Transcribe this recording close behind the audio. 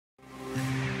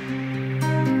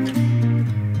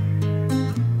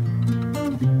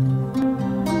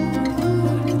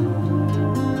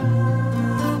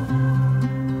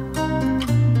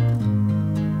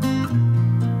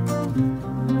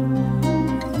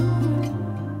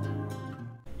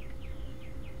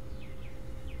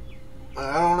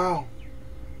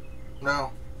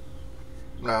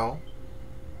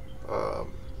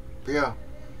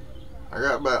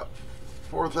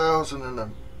$3,000 in the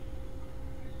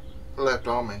left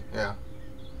on me. Yeah.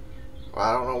 Well,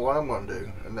 I don't know what I'm going to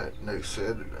do. And that Nick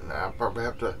said, and I'll probably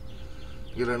have to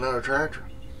get another tractor.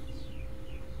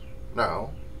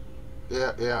 No.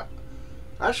 Yeah.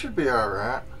 I should be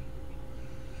alright.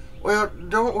 Well,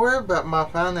 don't worry about my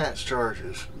finance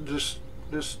charges. Just,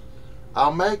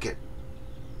 I'll make it.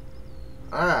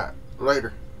 Alright,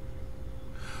 later.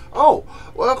 Oh,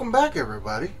 welcome back,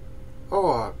 everybody.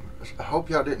 Oh, I hope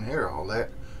y'all didn't hear all that.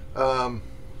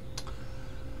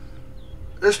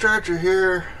 This tractor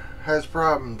here has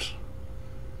problems.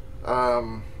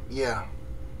 Yeah.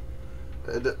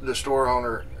 The store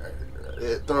owner,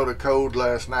 it threw a code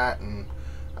last night, and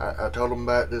I told him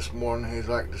about it this morning. He's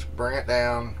like, just bring it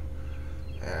down,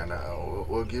 and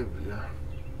we'll give you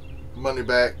money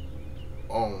back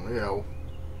on, you know,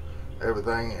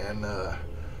 everything. And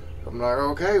I'm like,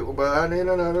 okay, well, but I need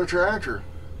another tractor.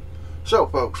 So,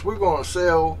 folks, we're going to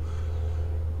sell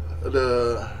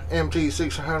the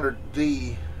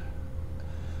MT600D.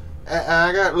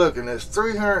 I got looking, it's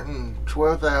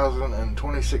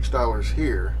 $312,026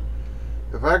 here.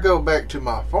 If I go back to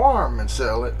my farm and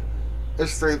sell it,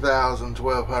 it's $3,000,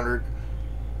 $1,200,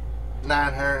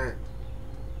 $900,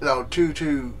 no,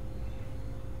 $229,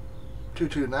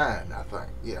 I think.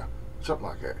 Yeah, something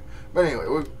like that. But anyway,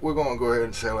 we're going to go ahead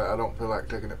and sell it. I don't feel like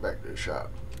taking it back to the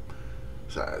shop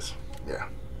size. Yeah.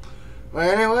 Well,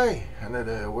 anyway, and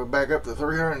then, we're back up to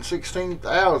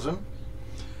 $316,000.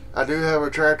 I do have a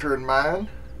tractor in mind,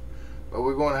 but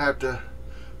we're going to have to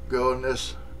go in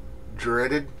this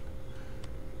dreaded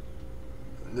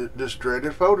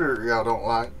folder y'all don't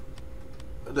like.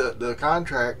 The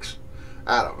contracts,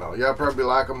 I don't know. Y'all probably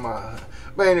like them.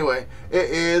 But anyway, it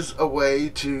is a way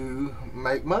to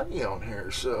make money on here.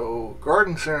 So,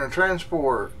 garden center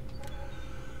transport,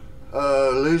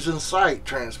 losing sight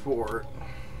transport,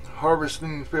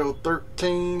 harvesting field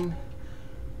 13,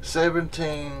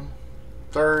 17,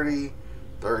 30,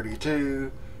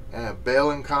 32, and a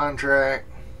baling contract.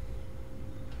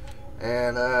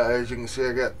 And as you can see,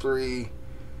 I got 3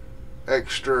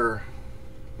 extra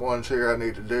ones here I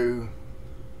need to do.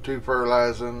 2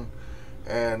 fertilizing,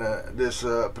 and this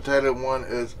potato one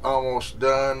is almost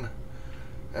done.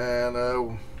 And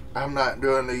I'm not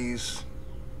doing these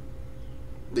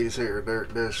here.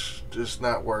 They're just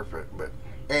not worth it. But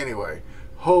anyway,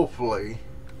 hopefully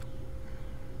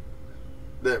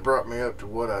that brought me up to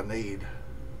what I need.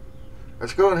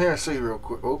 Let's go in here and see real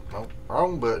quick. Oh, no,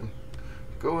 wrong button.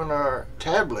 Go in our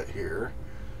tablet here,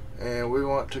 and we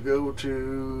want to go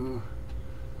to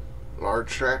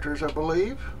large tractors, I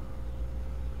believe.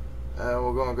 And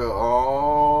we're going to go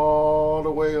all the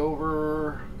way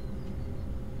over.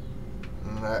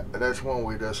 And that's one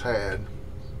we just had.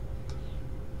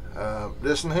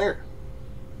 This one here.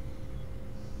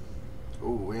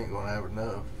 Ooh, we ain't going to have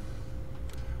enough.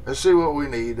 Let's see what we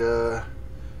need. I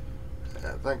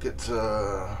think it's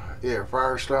yeah,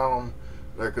 Firestone.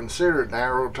 They're considered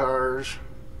narrow tires,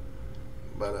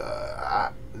 but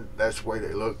that's the way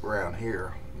they look around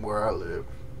here where I live.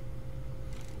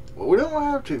 Well, we don't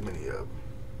have too many of them.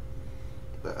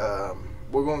 But,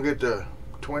 we're gonna get the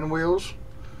twin wheels,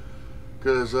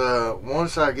 because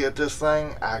once I get this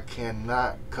thing, I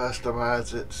cannot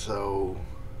customize it. So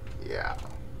yeah,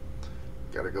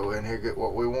 gotta go in here and get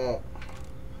what we want.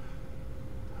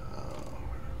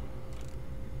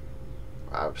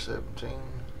 517.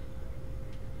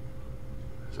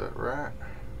 Is that right?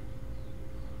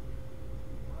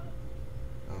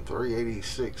 And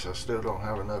 386. I still don't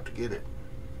have enough to get it.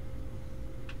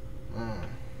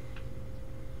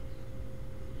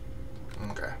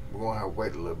 Okay, we're gonna have to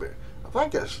wait a little bit. I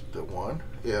think that's the one.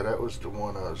 Yeah, that was the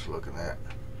one I was looking at,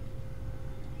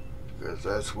 because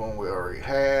that's one we already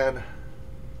had.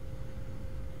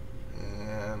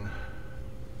 And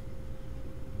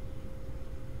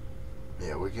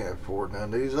yeah, we can't afford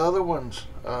none of these other ones.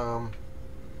 I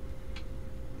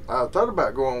thought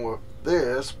about going with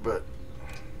this, but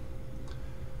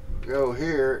go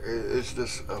here, it's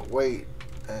just a weight,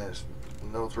 and it's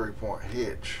no 3-point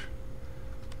hitch.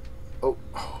 Oh,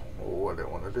 I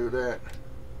didn't want to do that.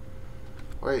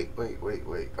 Wait.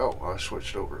 Oh, I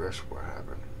switched over. That's what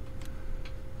happened.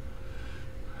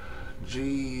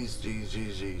 Jeez.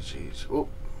 Oh,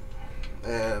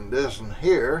 and this one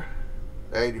here,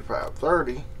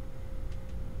 8530.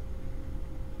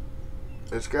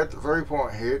 It's got the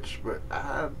 3-point hitch, but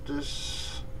I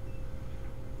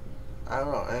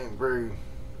don't know, ain't very.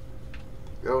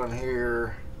 Go in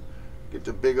here, get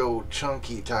the big old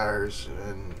chunky tires,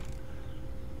 and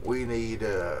we need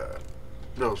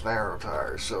those narrow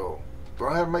tires. So we're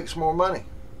gonna have to make some more money.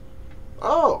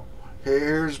 Oh,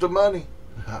 here's the money.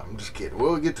 I'm just kidding.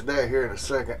 We'll get to that here in a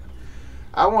second.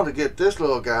 I want to get this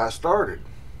little guy started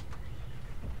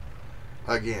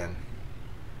again.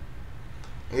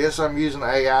 Yes, I'm using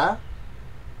AI.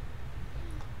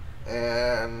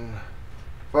 And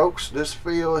folks, this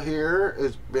field here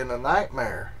has been a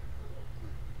nightmare.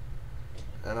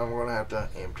 And I'm going to have to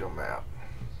empty them out.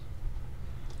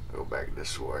 Go back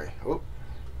this way. Oop.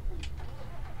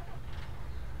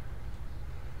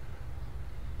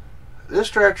 This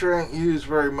tractor ain't used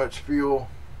very much fuel.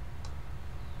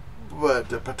 But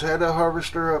the potato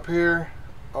harvester up here,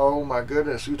 oh my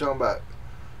goodness, you talking about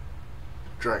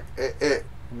drink.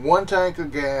 One tank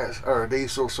of gas or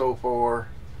diesel so far,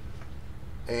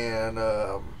 and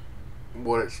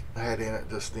what it's had in it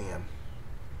just then.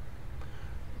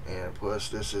 And plus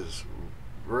this is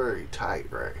very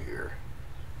tight right here.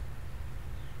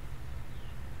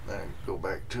 And go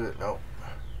back to it. Nope.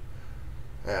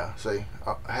 Yeah, see,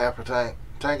 half a tank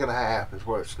and a half is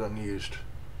what it's done used.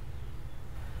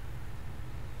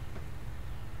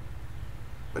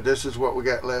 But this is what we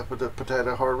got left with the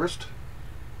potato harvest.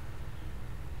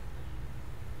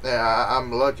 Yeah, I'm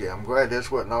lucky. I'm glad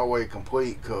this wasn't all the way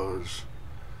complete, because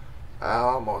I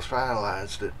almost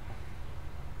finalized it.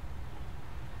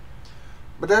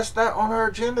 But that's not on our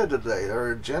agenda today.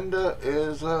 Our agenda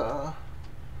is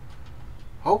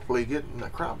hopefully getting the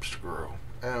crops to grow.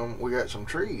 And we got some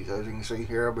trees, as you can see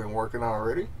here. I've been working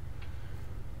already.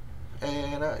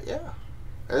 And yeah,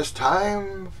 it's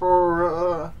time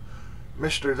for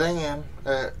Mr. Dan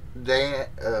at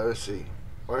let's see,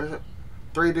 what is it?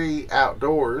 3D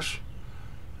Outdoors,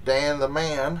 Dan the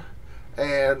Man,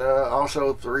 and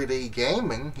also 3D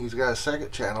Gaming. He's got a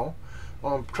second channel.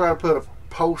 I'm trying to put a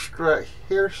post right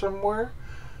here somewhere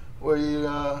where you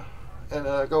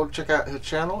go check out his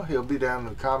channel. He'll be down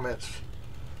in the comments.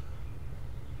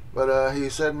 But he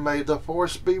said, "May the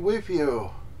force be with you."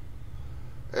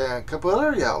 And a couple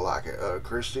other y'all like it,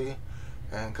 Christy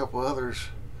and a couple others.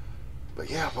 But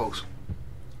yeah, folks.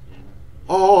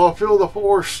 Oh, I feel the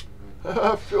force.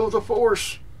 I feel the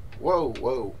force. Whoa,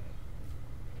 whoa.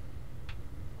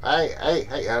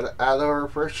 Hey, out of our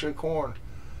freshly corn.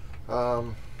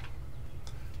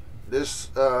 This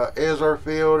is our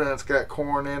field, and it's got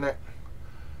corn in it.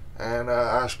 And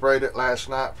I sprayed it last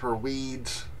night for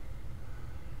weeds.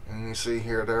 And you see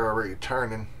here they're already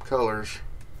turning colors.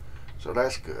 So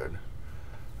that's good.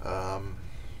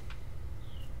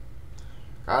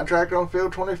 Contract on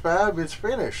field 25 is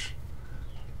finished.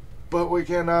 But we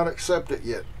cannot accept it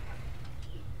yet.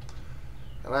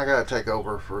 And I gotta take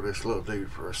over for this little dude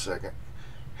for a second.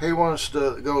 He wants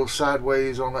to go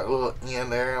sideways on that little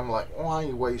end there. I'm like, why are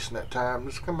you wasting that time?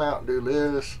 Just come out and do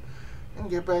this and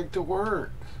get back to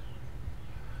work.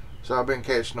 So I've been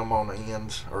catching them on the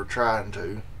ends, or trying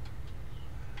to.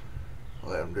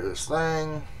 Let him do his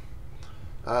thing.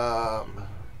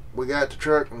 We got the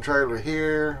truck and trailer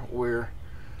here. We're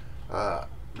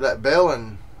that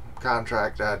belling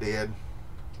contract I did,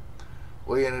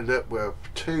 we ended up with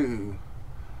 2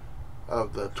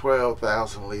 of the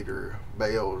 12,000 liter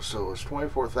bales, so it's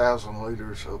 24,000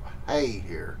 liters of hay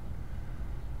here.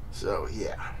 So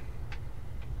yeah,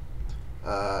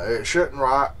 it shouldn't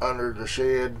rot under the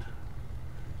shed,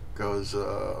 because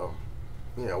you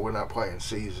know, we're not playing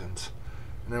seasons.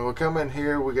 And then we'll come in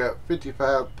here, we got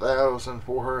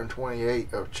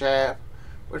 55,428 of chaff,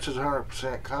 which is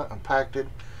 100% compacted.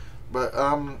 But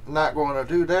I'm not going to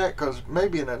do that, because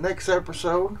maybe in the next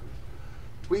episode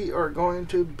we are going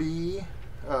to be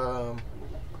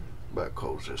but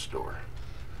close this door.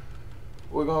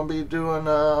 We're going to be doing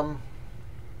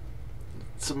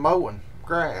some mowing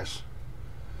grass.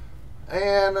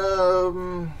 And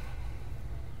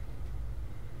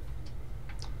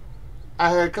I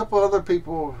had a couple other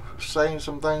people saying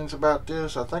some things about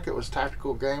this. I think it was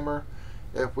Tactical Gamer.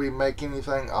 If we make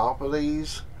anything off of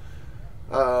these,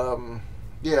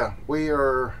 yeah, we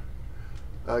are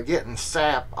getting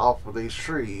sap off of these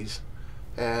trees,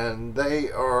 and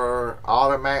they are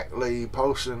automatically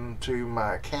posting to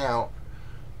my account.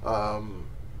 Other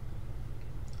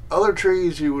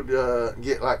trees you would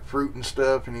get like fruit and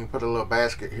stuff, and you put a little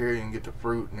basket here, you can get the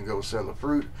fruit and go sell the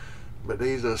fruit. But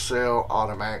these will sell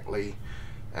automatically,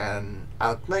 and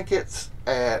I think it's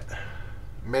at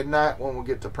midnight when we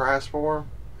get the price for them.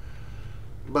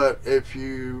 But if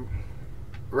you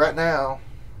right now,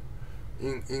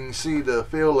 you can see the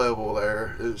fill level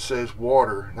there. It says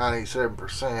water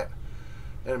 97%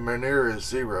 and manure is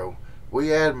 0.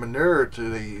 We add manure to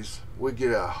these, we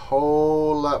get a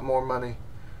whole lot more money.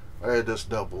 It just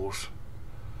doubles.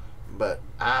 But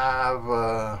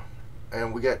and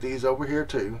we got these over here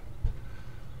too.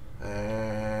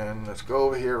 And let's go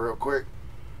over here real quick.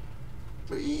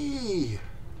 Eee.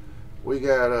 We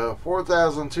got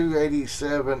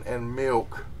 4,287 in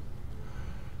milk.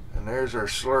 And there's our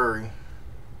slurry.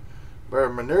 But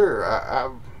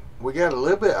manure, we got a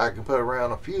little bit I can put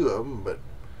around a few of them, but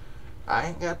I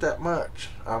ain't got that much.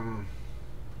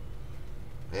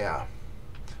 Yeah.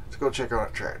 Let's go check on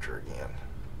that tractor again.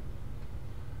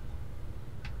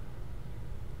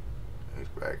 He's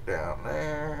back down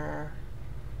there.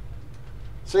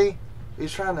 See,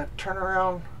 he's trying to turn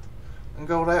around and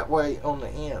go that way on the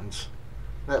ends.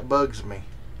 That bugs me.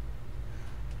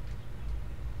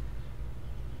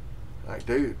 Like,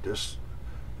 dude, just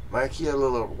make you a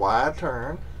little wide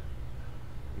turn.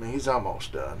 I mean, he's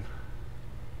almost done.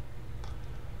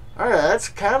 Alright, that's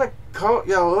kind of caught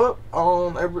y'all up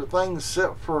on everything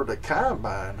except for the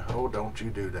combine. Oh, don't you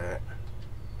do that.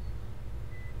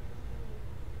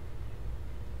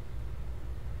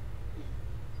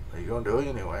 Are you going to do it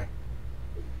anyway?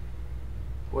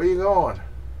 Where you going?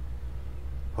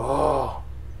 Oh,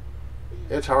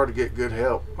 it's hard to get good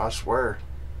help, I swear.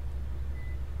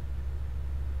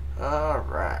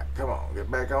 Alright, come on, get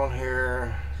back on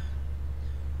here.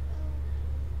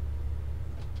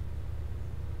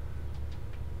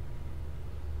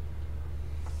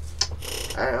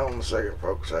 Hang on a second,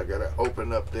 folks. I gotta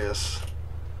open up this,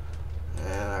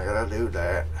 and I gotta do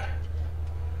that.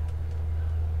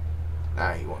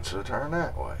 Now he wants to turn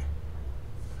that way.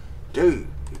 Dude,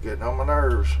 you're getting on my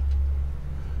nerves.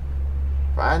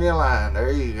 Find your line.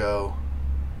 There you go.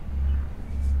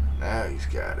 Now he's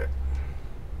got it.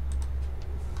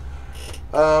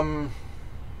 Let me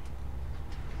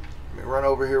run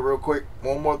over here real quick.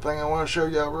 One more thing I want to show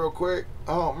y'all real quick.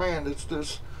 Oh man, it's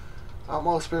just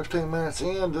almost 15 minutes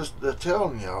in just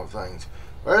telling y'all things.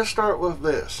 Let's start with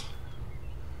this.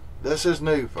 This is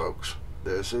new, folks.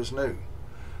 This is new.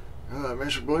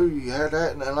 Mr. Blue, you had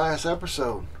that in the last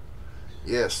episode.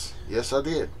 Yes. Yes, I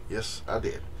did. Yes, I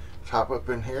did. Let's hop up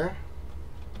in here.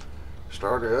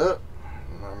 Start it up.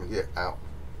 And let me get out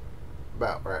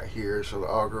about right here so the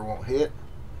auger won't hit.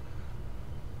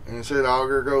 And you see the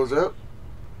auger goes up.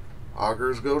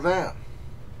 Augers go down.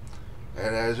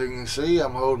 And as you can see,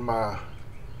 I'm holding my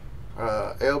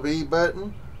LB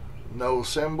button. No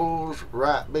symbols,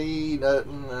 right B,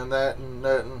 nothing, and that, and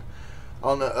nothing.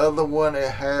 On the other one,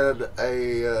 it had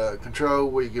a control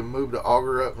where you can move the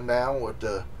auger up and down with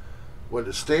the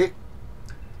stick.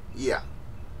 Yeah,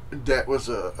 that was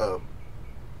it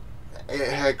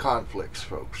had conflicts,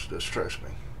 folks. Just trust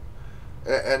me.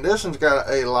 And this one's got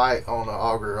a light on the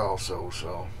auger also,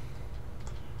 so.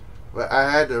 But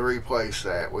I had to replace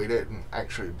that. We didn't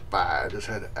actually buy it. Just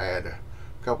had to add a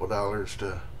couple dollars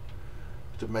to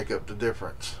make up the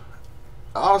difference.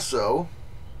 Also,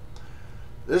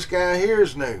 this guy here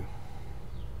is new.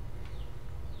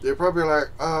 They're probably like,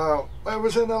 it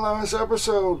was in the last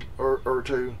episode or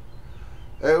two.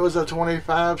 It was a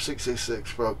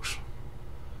 2566, folks.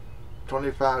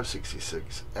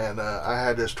 2566. And I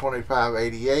had this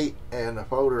 2588 in the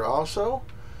folder also.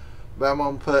 But I'm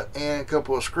going to put in a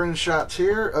couple of screenshots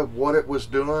here of what it was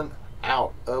doing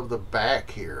out of the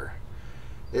back here.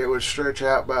 It would stretch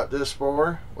out about this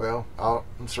far. Well, I'll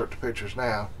insert the pictures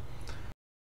now.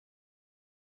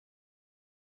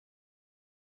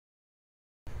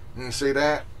 You can see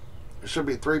that? There should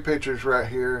be 3 pictures right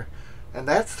here. And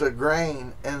that's the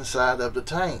grain inside of the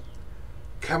tank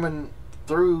coming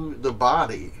through the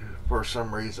body for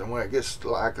some reason when it gets to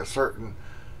like a certain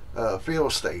feel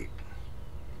state.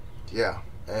 Yeah,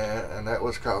 and that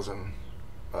was causing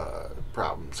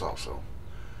problems also.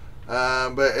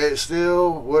 But it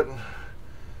still wouldn't.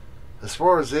 As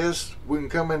far as this, we can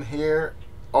come in here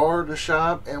or the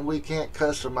shop and we can't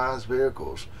customize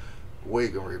vehicles. We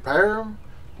can repair them,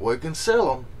 we can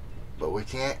sell them, but we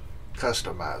can't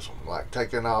customize them. Like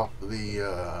taking off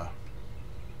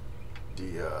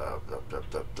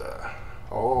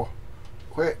oh,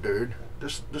 quit, dude.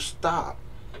 Just stop.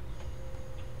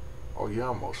 Oh, you're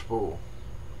almost full.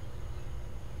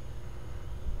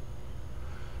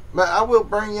 But I will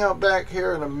bring y'all back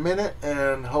here in a minute,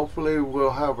 and hopefully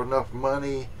we'll have enough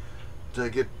money to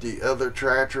get the other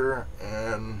tractor,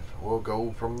 and we'll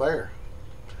go from there.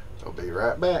 I'll be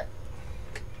right back.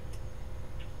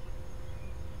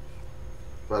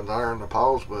 If I learn the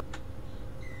pause button.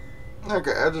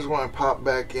 Okay, I just want to pop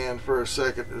back in for a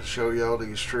second to show y'all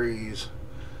these trees.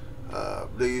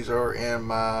 These are in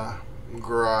my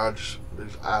garage,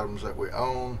 these items that we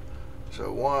own.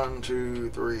 So 1, 2,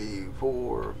 3,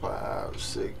 4, 5,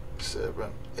 6,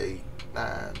 7, 8,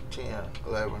 9, 10,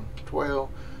 11, 12,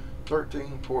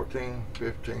 13, 14,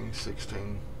 15,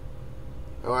 16.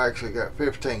 Oh, I actually got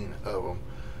 15 of them.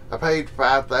 I paid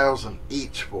 $5,000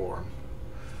 each for them.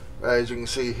 As you can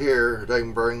see here, they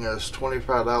can bring us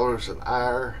 $25 an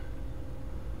hour.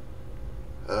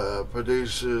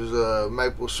 Produces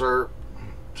maple syrup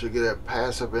to get a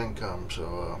passive income.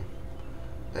 So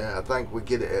yeah, I think we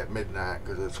get it at midnight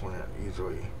because that's when it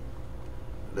usually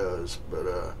does.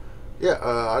 But yeah,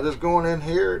 I just going in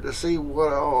here to see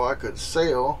what all I could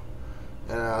sell,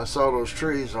 and I saw those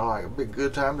trees, and I'm like, it'd be a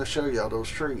good time to show y'all those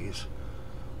trees.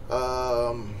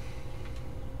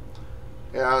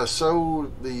 Yeah, I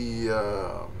sold the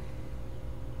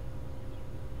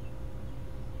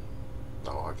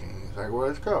oh, I can't even think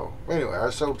what it's called. Anyway, I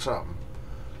sold something.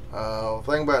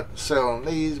 Thinking about selling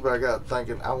these, but I got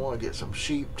thinking I want to get some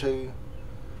sheep too,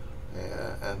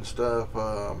 and stuff.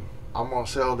 I'm gonna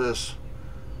sell this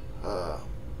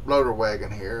loader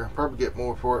wagon here. Probably get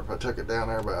more for it if I took it down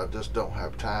there, but I just don't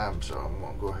have time, so I'm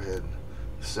gonna go ahead and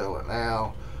sell it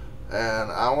now.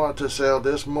 And I want to sell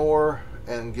this more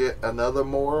and get another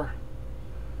more,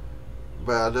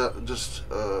 but I just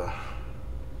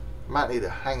might need to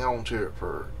hang on to it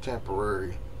for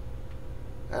temporary.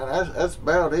 And that's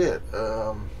about it.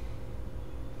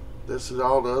 This is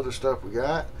all the other stuff we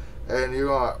got. And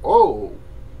you're like, oh,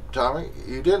 Tommy,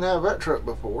 you didn't have that truck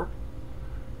before.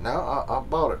 No, I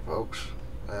bought it, folks.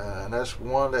 And that's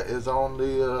one that is on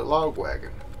the log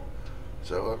wagon.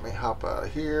 So let me hop out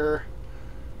of here.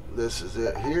 This is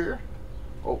it here.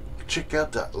 Oh, check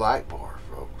out that light bar,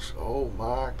 folks. Oh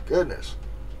my goodness.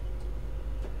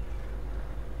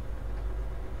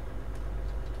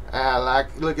 I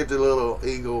like, look at the little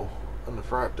eagle on the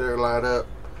front there light up.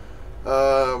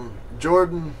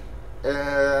 Jordan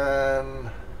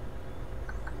and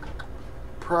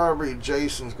probably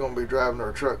Jason's going to be driving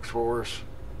our trucks for us.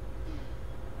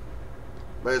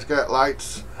 But it's got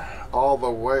lights all the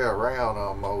way around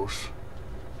almost.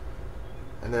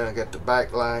 And then I got the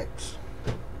back lights.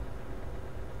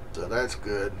 So that's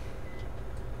good.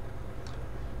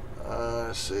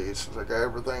 Let's see, since I got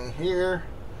everything here.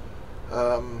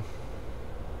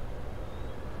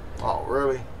 Oh,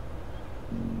 really?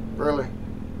 Really?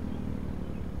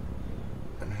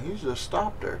 And he's just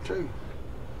stopped there too.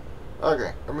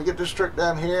 Okay, let me get this truck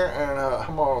down here, and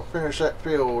I'm gonna finish that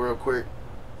field real quick.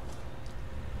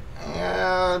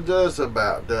 Yeah, just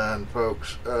about done,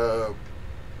 folks.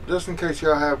 Just in case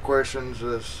y'all have questions,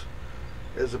 this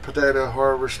is a potato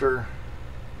harvester,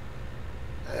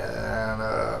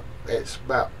 and it's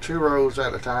about 2 rows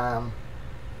at a time.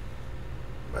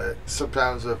 But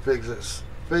sometimes the figs,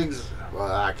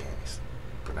 well, I can't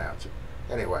pronounce it.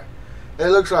 Anyway, it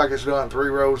looks like it's done 3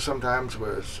 rows sometimes,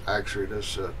 but it's actually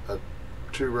just a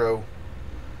 2 row.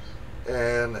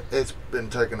 And it's been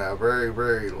taking a very,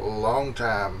 very long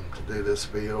time to do this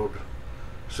field,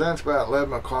 since about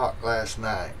 11 o'clock last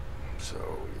night. So,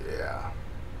 yeah.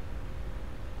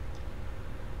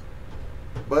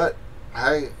 But,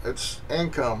 hey, it's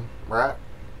income, right?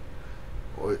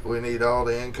 We need all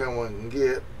the income we can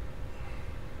get.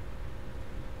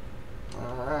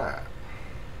 Alright.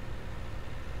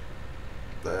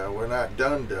 We're not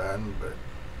done, but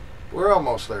we're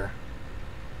almost there.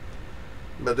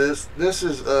 But this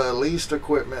is leased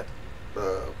equipment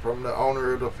from the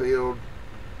owner of the field.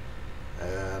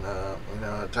 And, you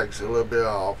know, it takes a little bit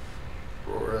off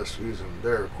for us using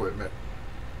their equipment.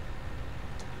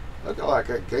 Looking like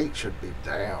that gate should be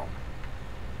down.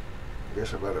 I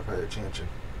guess I better pay attention.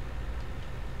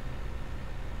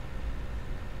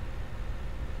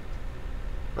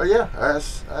 But yeah,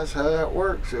 that's how that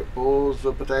works. It pulls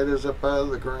the potatoes up out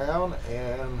of the ground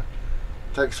and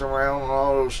takes them around on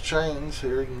all those chains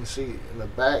here. You can see in the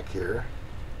back here.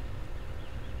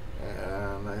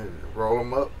 And they roll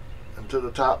them up into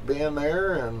the top bin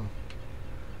there, and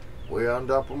we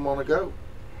undump them on the go.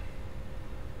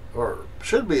 Or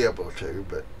should be able to,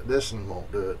 but this one won't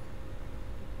do it.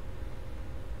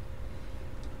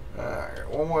 Alright,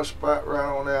 one more spot right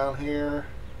on down here,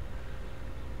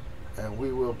 and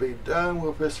we will be done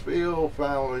with this field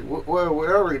finally. Well,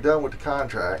 we're already done with the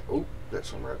contract. Oop, got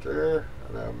some right there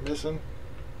that I'm missing.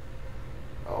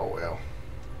 Oh well.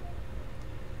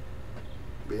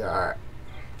 Be alright.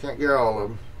 Can't get all of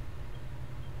them.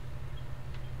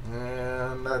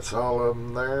 And that's all of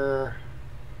them there.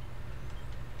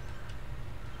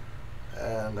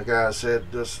 And the guy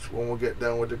said just when we get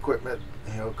done with the equipment,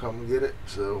 he'll come and get it.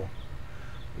 So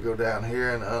we go down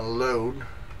here and unload.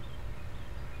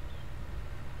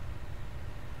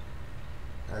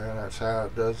 And that's how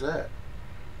it does that.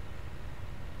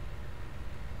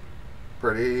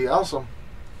 Pretty awesome.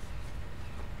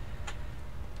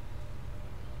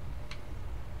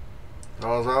 As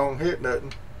long as I don't hit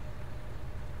nothing.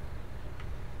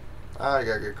 I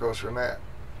gotta get closer than that.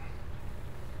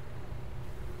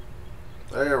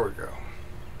 There we go.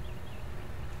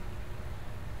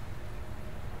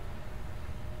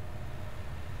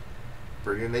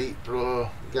 Pretty neat little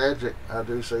gadget, I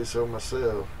do say so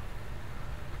myself.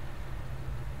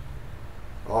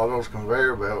 All those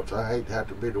conveyor belts, I hate to have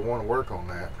to be the one to work on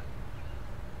that.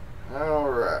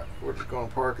 Alright, we're just going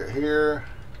to park it here.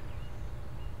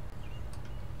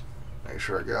 Make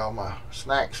sure I get all my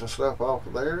snacks and stuff off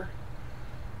of there.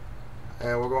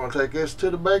 And we're going to take this to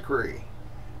the bakery.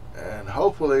 And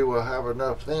hopefully we'll have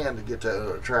enough then to get that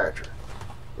other tractor.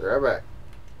 Be right back.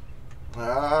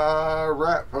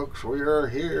 Alright folks, we are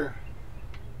here.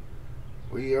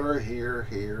 We are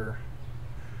here.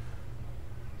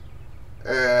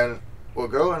 And we'll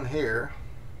go in here.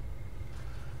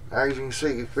 As you can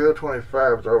see, field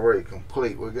 25 is already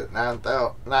complete. We get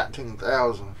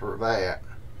 19,000 for that.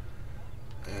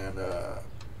 And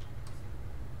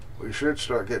we should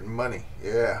start getting money.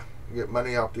 Yeah, get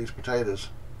money off these potatoes.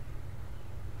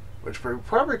 Which we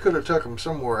probably could have took them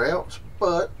somewhere else,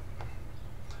 but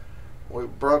we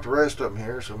brought the rest of them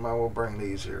here, so might as well bring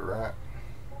these here, right?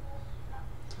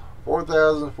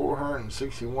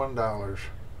 $4,461.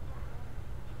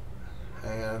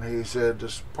 And he said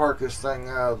just park this thing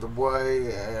out of the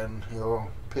way and he'll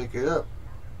pick it up.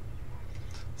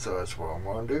 So that's what I'm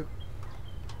going to do.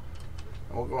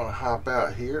 And we're going to hop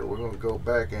out here. We're going to go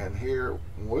back in here.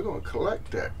 And we're going to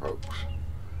collect that, folks.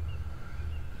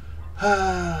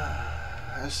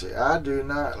 Let's see. I do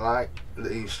not like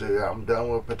these two. I'm done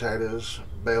with potatoes.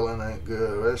 Baling ain't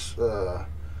good. Let's,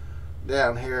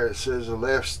 down here it says the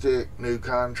left stick, new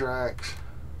contracts.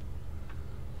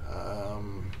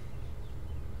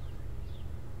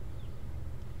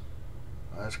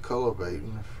 That's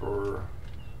cultivating for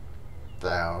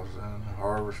 1,000.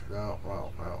 Harvest. No.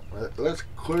 Let's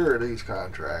clear these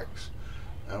contracts,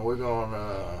 and we're going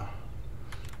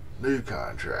new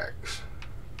contracts.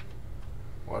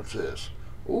 What's this?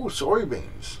 Ooh,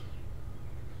 soybeans.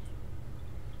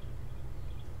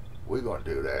 We're gonna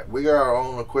do that. We got our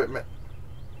own equipment,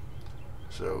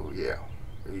 so yeah,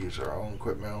 we use our own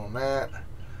equipment on that.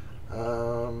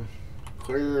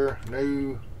 Clear,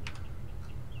 new.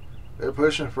 They're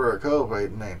pushing for a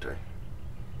cultivating, ain't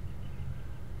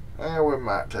they? We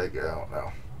might take it, I don't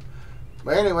know.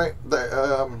 But anyway,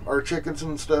 our chickens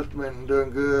and stuff been doing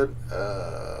good.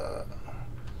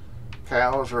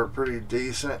 Cows are pretty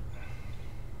decent.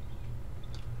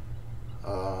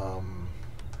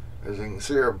 As you can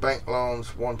see, our bank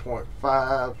loan's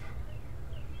 1.5,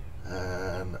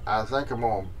 and I think I'm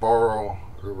gonna borrow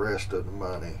the rest of the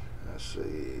money. Let's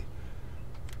see.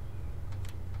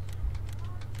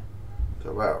 It's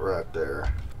about right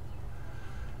there.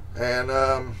 And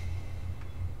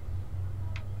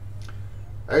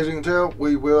as you can tell,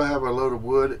 we will have a load of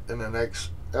wood in the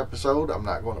next episode. I'm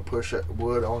not going to push that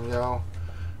wood on y'all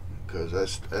because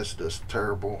that's just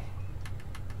terrible.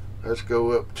 Let's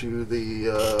go up to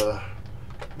the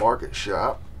market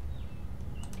shop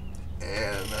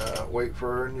and wait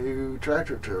for a new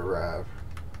tractor to arrive.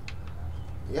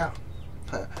 Yeah,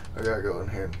 I gotta go in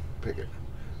here and pick it.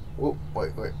 Whoa,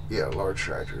 wait. Yeah, large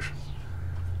tractors.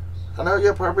 I know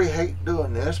you'll probably hate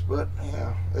doing this, but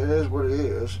yeah, it is what it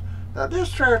is. Now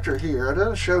this tractor here, I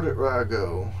done showed it where I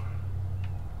go.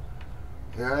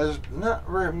 Yeah, there's not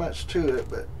very much to it,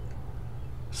 but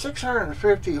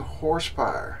 650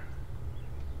 horsepower.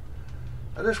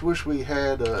 I just wish we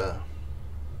had the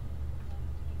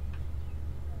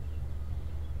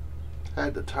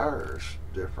tires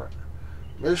different.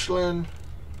 Michelin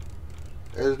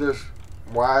is just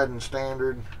wide and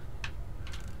standard.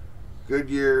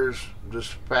 Goodyear's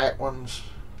just fat ones.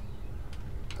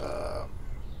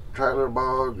 Trailer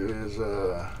Bog is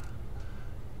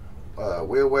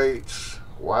wheel weights,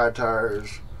 wide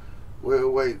tires, wheel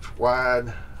weights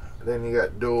wide. Then you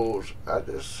got duals. I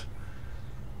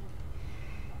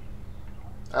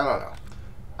don't know.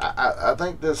 I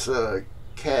think this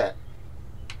cat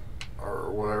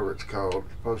or whatever it's called,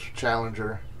 Post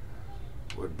Challenger,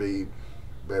 would be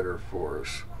better for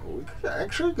us. We could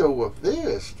actually go with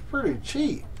this. It's pretty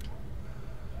cheap.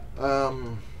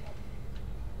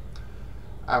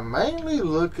 I'm mainly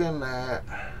looking at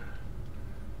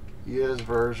US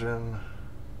version.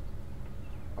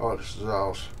 Oh, this is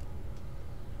awesome.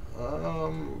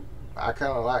 I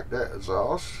kind of like that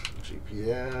exhaust.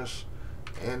 GPS,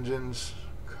 engines,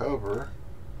 cover.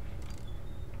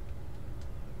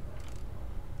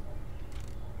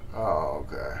 Oh,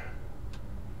 okay.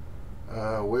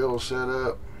 Wheel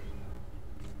setup.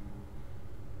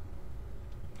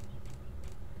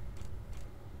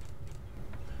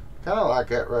 Kind of like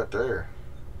that right there.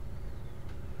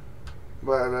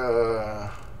 But,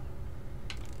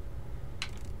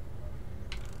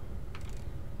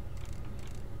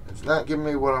 it's not giving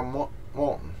me what I'm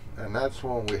wanting. And that's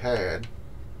one we had.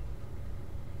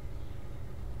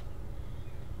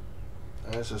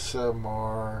 That's a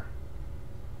 7R.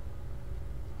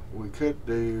 We could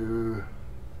do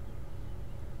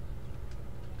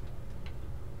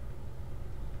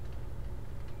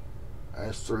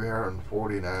that's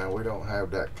 349. We don't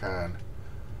have that kind.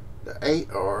 The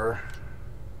 8R.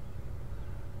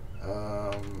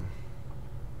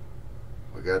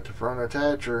 We got the front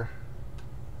attacher.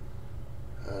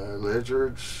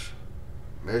 Lizards,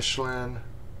 Michelin,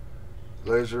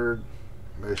 Lizard,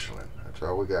 Michelin. That's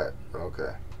all we got.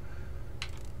 Okay.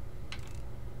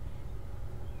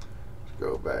 Let's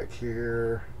go back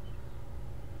here.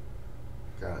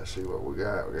 Kind of see what we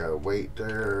got. We got a weight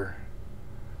there.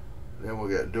 Then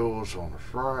we got duals on the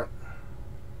front.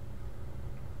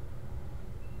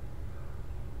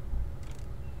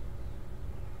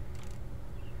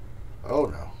 Oh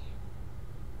no.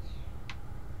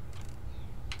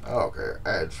 Okay,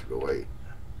 adds the weight.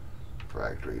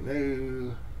 Factory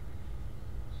new.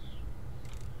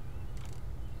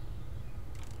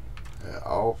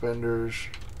 All fenders.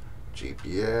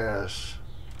 GPS.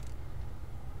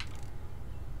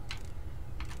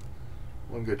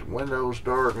 We'll get the windows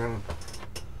darkened.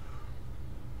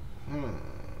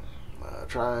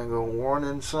 Triangle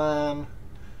warning sign.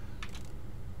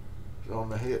 On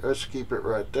the hit, let's keep it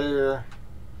right there.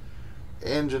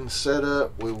 Engine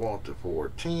setup, we want the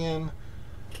 410.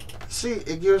 See,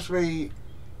 it gives me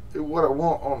what I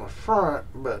want on the front,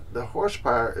 but the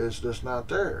horsepower is just not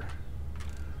there.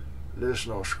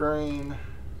 Additional screen.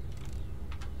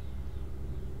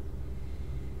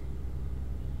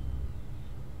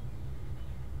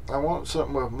 I want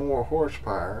something with more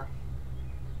horsepower.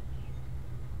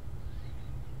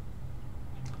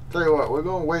 Tell you what, we're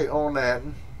gonna wait on that.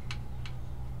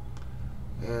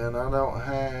 And I don't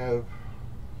have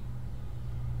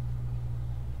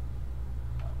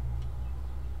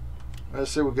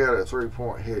let's see, we got a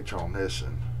 3-point hitch on this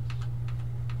one.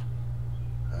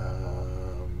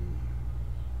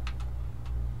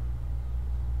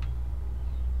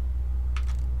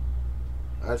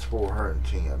 That's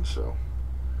 410, so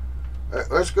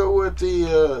let's go with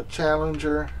the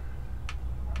Challenger.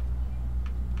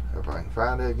 If I can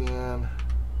find it again.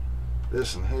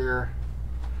 This one here.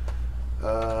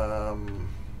 I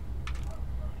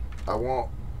want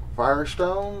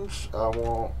Firestones. I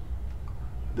want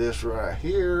this right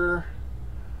here.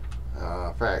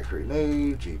 Factory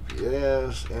new,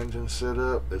 GPS, engine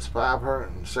setup. It's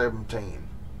 517.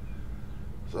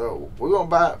 So we're gonna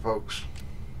buy it, folks.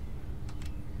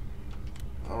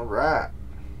 All right.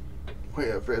 We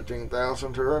have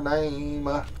 15,000 to our name.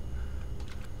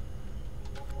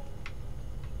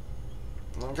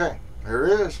 Okay, here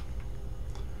it is.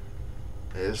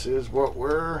 This is what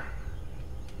we're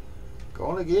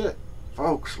going to get.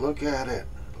 Folks, look at it.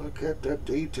 Look at the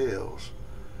details.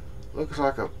 Looks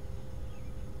like a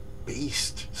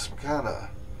beast. Some kind of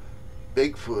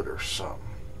Bigfoot or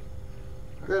something.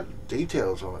 Look at the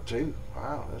details on it too.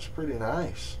 Wow, that's pretty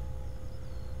nice.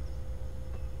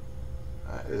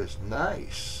 That is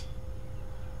nice.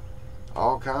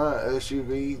 All kind of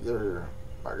SUV. They're,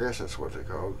 I guess that's what they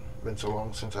called. Been so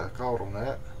long since I called them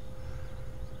that.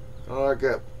 Oh, I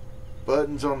got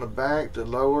buttons on the back to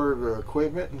lower the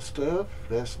equipment and stuff.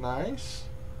 That's nice.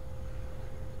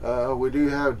 We do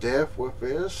have DEF with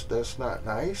this. That's not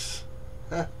nice.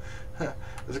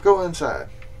 Let's go inside.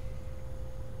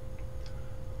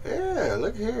 Yeah,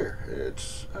 look here.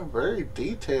 It's a very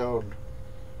detailed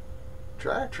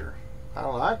tractor. I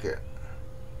like it.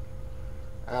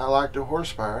 I like the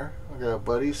horsepower. I got a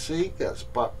buddy seat. Got a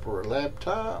spot for a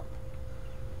laptop.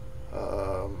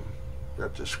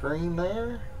 Got the screen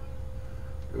there.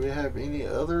 Do we have any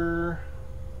other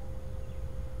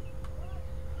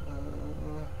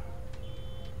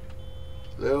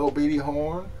little bitty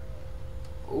horn?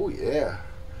 Oh yeah.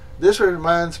 This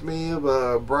reminds me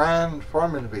of Brian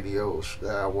farming videos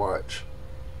that I watch.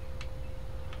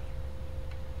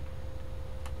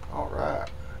 Alright.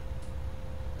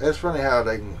 It's funny how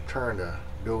they can turn the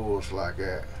duals like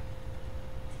that.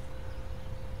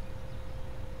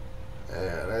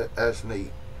 Yeah, that's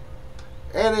neat.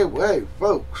 Anyway,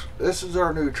 folks, this is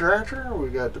our new tractor. We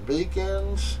got the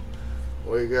beacons.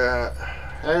 We got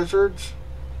hazards.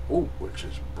 Oh, which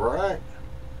is bright.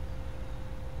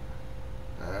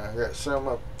 I got some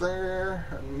up there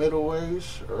in the middle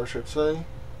ways, or I should say.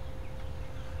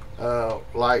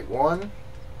 Light 1.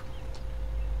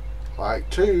 Light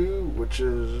 2, which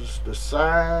is the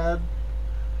side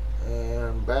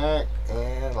and back.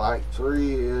 And light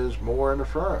 3 is more in the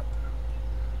front.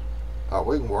 Oh,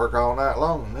 we can work all night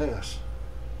long on this.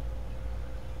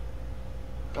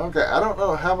 Okay, I don't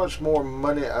know how much more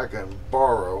money I can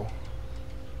borrow.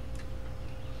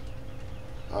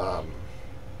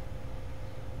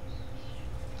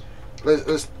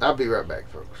 I'll be right back,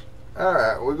 folks.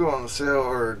 Alright, we're going to sell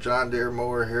our John Deere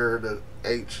mower here, the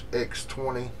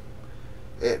HX20.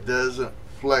 It doesn't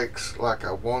flex like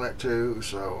I want it to,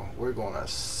 so we're going to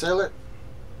sell it.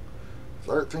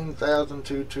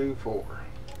 $13,224.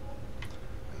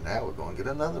 And now we're going to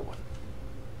get another one.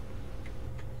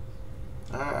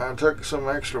 I took some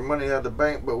extra money out of the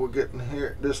bank, but we're getting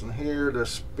here this in here, the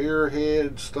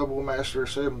Spearhead Stubble Master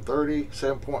 730,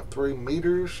 7.3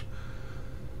 meters,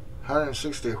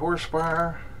 160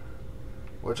 horsepower,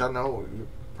 which I know you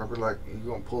probably like, you're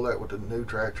gonna pull that with the new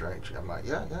tractor, ain't you? I'm like,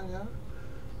 yeah.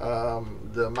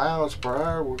 The miles per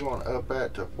hour we're going up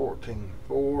at to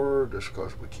 14.4 just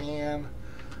because we can.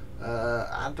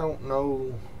 I don't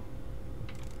know.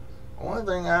 Only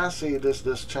thing I see,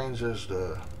 this changes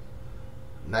the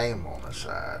name on the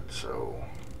side, so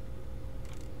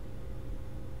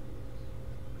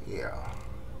yeah,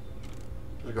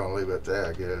 just gonna leave it at that,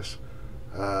 I guess.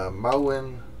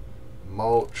 Mowing,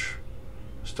 mulch,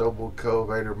 stubble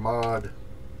cultivator mod,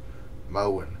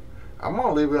 mowing. I'm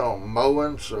gonna leave it on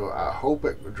mowing, so I hope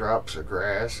it drops the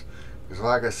grass, because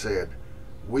like I said,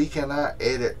 we cannot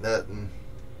edit nothing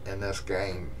in this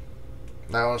game,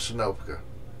 not on Sosnovka.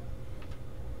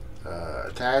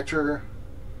 Attacher,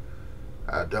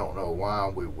 I don't know why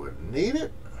we would need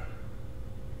it.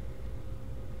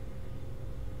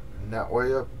 And that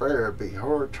way up there it'd be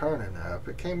hard turning now if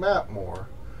it came out more.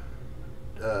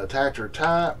 Attacher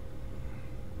type,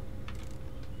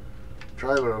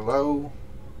 trailer low,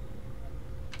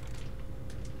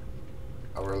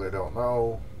 I really don't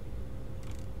know,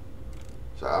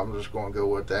 so I'm just going to go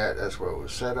with that. That's what it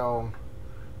was set on.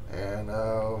 And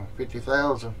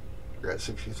 50,000, got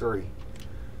 63.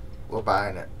 We're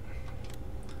buying it.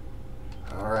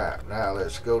 Alright, now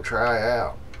let's go try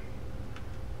out.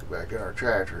 Get back in our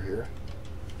tractor here.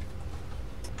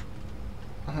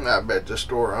 I bet the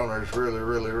store owner is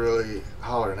really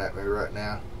hollering at me right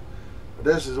now. But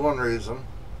this is one reason,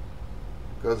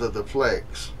 because of the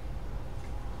flex.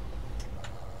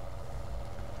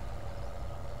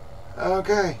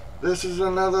 Okay, this is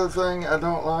another thing I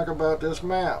don't like about this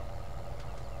map.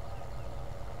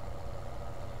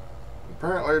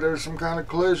 Apparently there's some kind of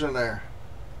collision there.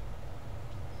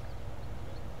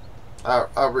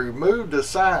 I removed the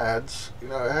sides, you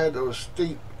know, it had those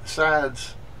steep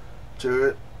sides to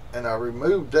it, and I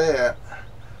removed that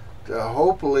to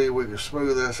hopefully we can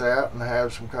smooth this out and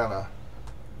have some kind of...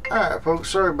 Alright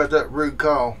folks, sorry about that rude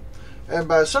call. And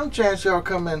by some chance y'all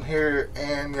come in here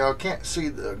and y'all can't see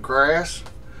the grass,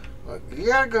 look, you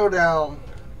gotta go down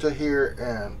to here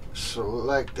and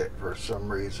select it for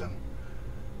some reason.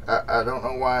 I don't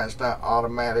know why it's not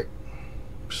automatic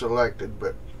selected,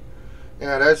 but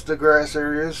yeah, that's the grass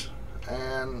areas,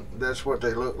 and that's what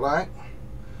they look like.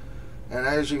 And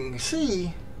as you can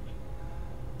see,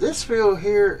 this field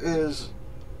here is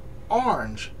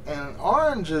orange, and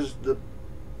orange is the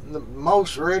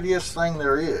most radius thing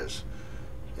there is.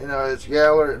 You know, it's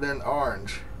yellow, then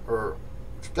orange, or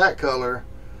it's that color,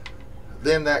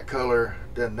 then that color,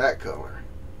 then that color.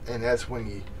 And that's when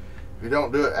you, if you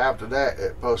don't do it after that,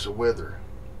 it's supposed to wither.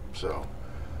 So,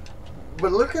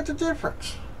 but look at the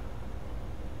difference.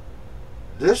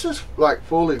 This is like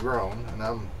fully grown, and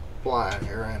I'm flying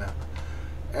here, ain't I?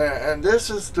 And this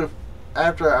is the,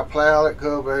 after I plow it,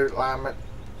 cultivate it, lime it,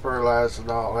 fertilize and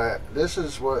all that, this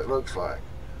is what it looks like.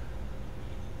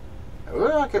 It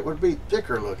looks like it would be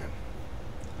thicker looking.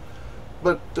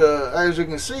 But as you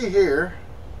can see here,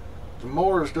 the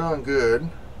mower's doing good.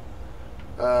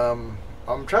 I'm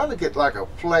trying to get like a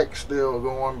flex deal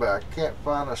going, but I can't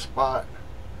find a spot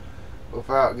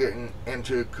without getting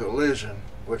into collision,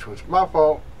 which was my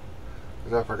fault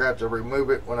because I forgot to remove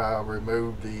it when I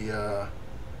removed the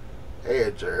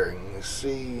edge there. And you can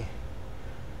see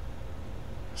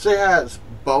how it's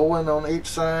bowing on each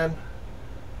side.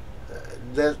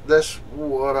 That's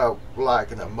what I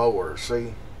like in a mower.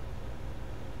 See,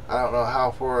 I don't know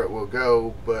how far it will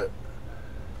go, but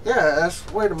yeah, that's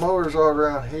the way the mowers are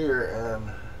around here.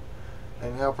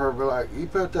 And y'all probably like, you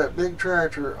put that big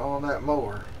tractor on that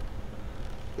mower.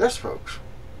 Yes, folks,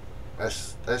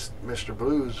 that's Mr.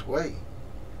 Blue's way.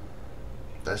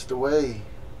 That's the way.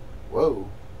 Whoa,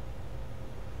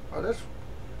 oh, that's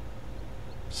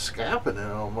scapping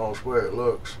it almost where it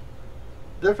looks.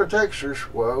 Different textures.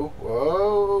 Whoa,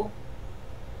 whoa.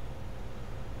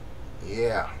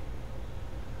 Yeah.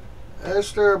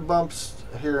 There are bumps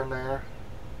here and there.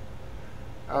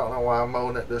 I don't know why I'm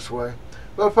mowing it this way.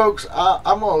 But folks,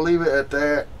 I'm going to leave it at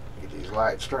that. Get these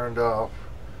lights turned off.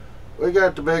 We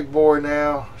got the big boy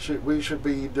now. We should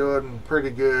be doing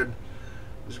pretty good.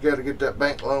 Just got to get that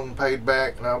bank loan paid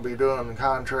back, and I'll be doing the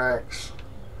contracts.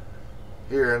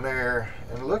 here and there.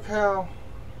 And look how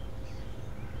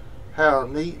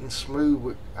neat and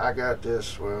smooth I got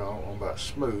this. Well, I don't know about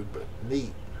smooth, but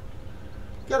neat.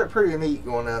 Got it pretty neat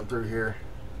going down through here.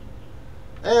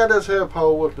 And it does have a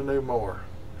pole with the new mower.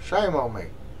 Shame on me.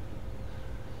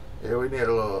 Yeah, we need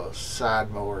a little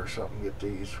side mower or something to get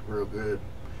these real good.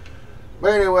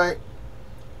 But anyway,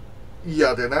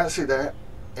 y'all did not see that.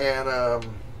 And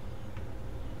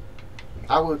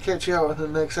I will catch y'all in the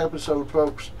next episode,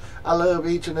 folks. I love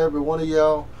each and every one of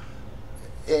y'all.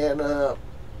 And I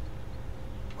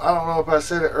don't know if I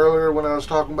said it earlier when I was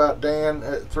talking about Dan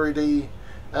at 3D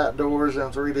Outdoors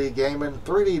and 3D Gaming.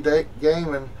 3D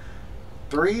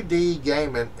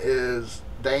Gaming is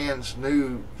Dan's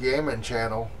new gaming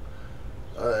channel.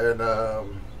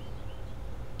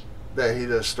 That he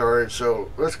just started.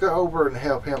 So let's go over and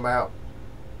help him out.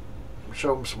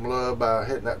 Show him some love by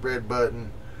hitting that red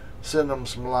button, send them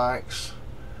some likes,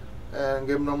 and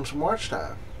giving them some watch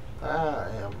time. I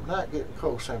am not getting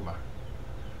close, am I?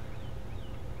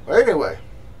 But anyway,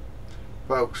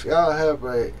 folks, y'all have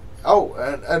a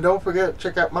and don't forget to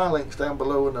check out my links down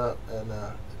below in the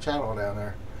channel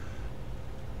down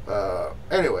there.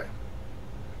 Anyway,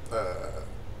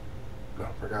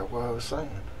 I forgot what I was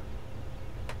saying.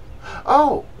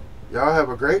 Oh, y'all have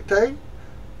a great day,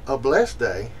 a blessed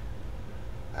day,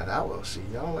 and I will see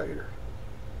y'all later.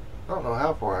 I don't know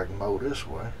how far I can mow this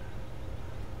way.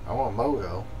 I want to mow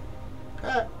though.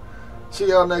 See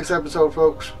y'all next episode,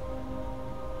 folks.